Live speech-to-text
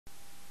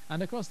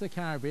And across the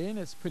Caribbean,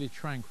 it's pretty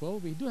tranquil.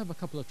 We do have a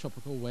couple of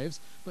tropical waves,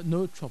 but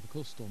no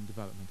tropical storm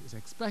development is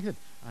expected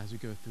as we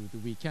go through the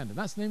weekend. And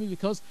that's namely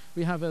because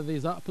we have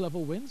these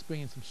upper-level winds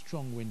bringing some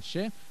strong wind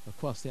shear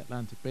across the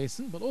Atlantic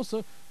basin, but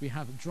also we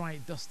have dry,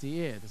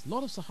 dusty air. There's a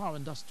lot of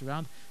Saharan dust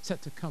around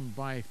set to come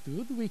by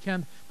through the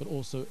weekend, but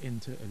also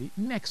into early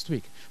next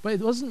week. But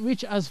it doesn't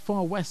reach as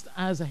far west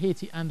as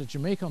Haiti and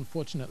Jamaica,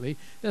 unfortunately.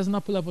 There's an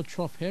upper-level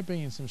trough here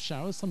bringing some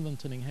showers, some of them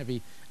turning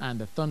heavy and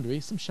thundery.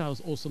 Some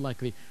showers also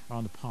likely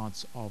around the parts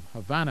of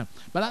Havana.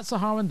 But that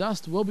Saharan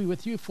dust will be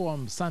with you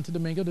from Santo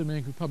Domingo, the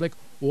Dominican Republic,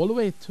 all the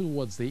way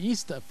towards the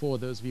east for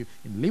those of you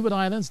in Leeward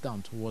Islands,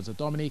 down towards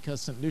Dominica,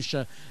 St.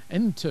 Lucia,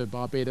 into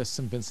Barbados,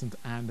 St. Vincent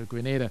and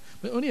Grenada.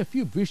 But only a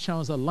few brief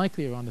showers are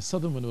likely around the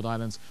southern Windward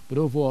Islands, but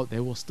overall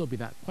there will still be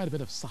that quite a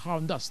bit of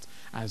Saharan dust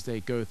as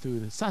they go through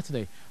the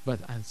Saturday, but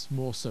as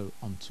more so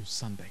onto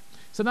Sunday.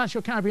 So that's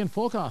your Caribbean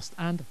forecast,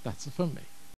 and that's it from me.